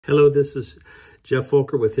Hello, this is Geoff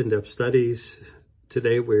with In-Depth Studies.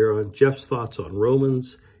 Today we are on Geoff's thoughts on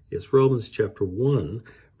Romans. It's Romans chapter 1,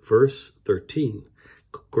 verse 13.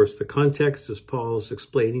 Of course, the context is Paul's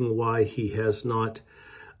explaining why he has not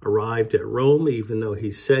arrived at Rome, even though he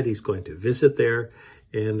said he's going to visit there.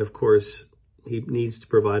 And of course, he needs to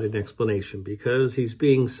provide an explanation because he's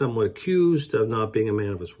being somewhat accused of not being a man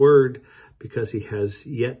of his word because he has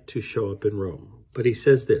yet to show up in Rome. But he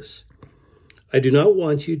says this: I do not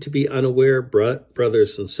want you to be unaware,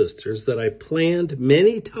 brothers and sisters, that I planned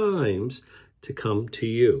many times to come to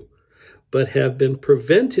you, but have been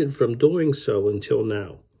prevented from doing so until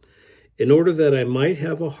now, in order that I might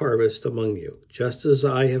have a harvest among you, just as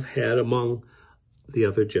I have had among the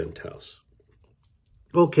other Gentiles.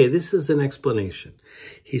 Okay, this is an explanation.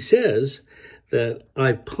 He says that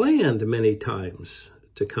I've planned many times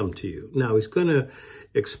to come to you. Now, he's going to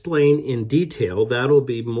explain in detail, that'll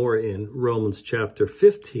be more in Romans chapter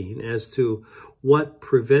 15, as to what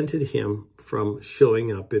prevented him from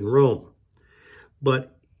showing up in Rome.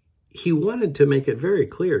 But he wanted to make it very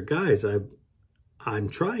clear, guys, I'm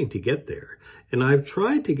trying to get there. And I've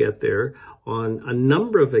tried to get there on a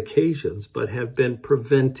number of occasions, but have been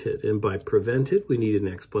prevented. And by prevented, we need an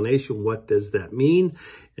explanation. What does that mean?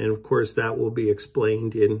 And of course, that will be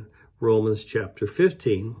explained in Romans chapter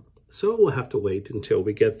 15. So we'll have to wait until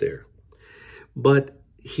we get there. But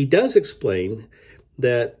he does explain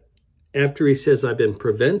that after he says, I've been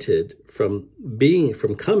prevented from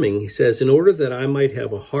coming, he says, in order that I might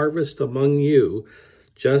have a harvest among you,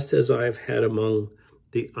 just as I've had among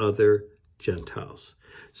the other Gentiles.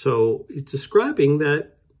 So he's describing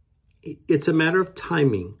that it's a matter of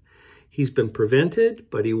timing. He's been prevented,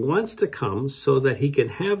 but he wants to come so that he can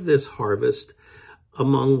have this harvest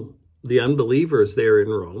among the unbelievers there in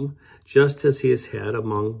Rome, just as he has had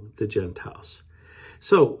among the Gentiles.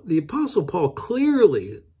 So the Apostle Paul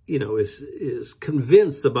clearly, is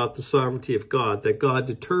convinced about the sovereignty of God, that God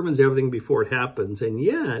determines everything before it happens. And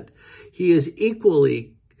yet he is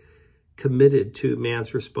equally committed to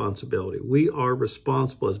man's responsibility. We are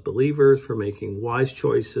responsible as believers for making wise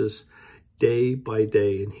choices day by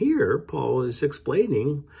day. And here Paul is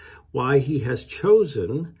explaining why he has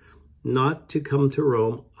chosen not to come to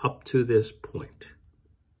Rome up to this point.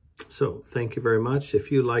 So thank you very much.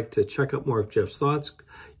 If you'd like to check out more of Geoff's thoughts,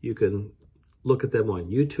 you can look at them on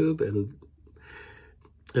YouTube, and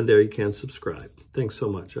there you can subscribe. Thanks so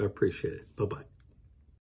much. I appreciate it. Bye-bye.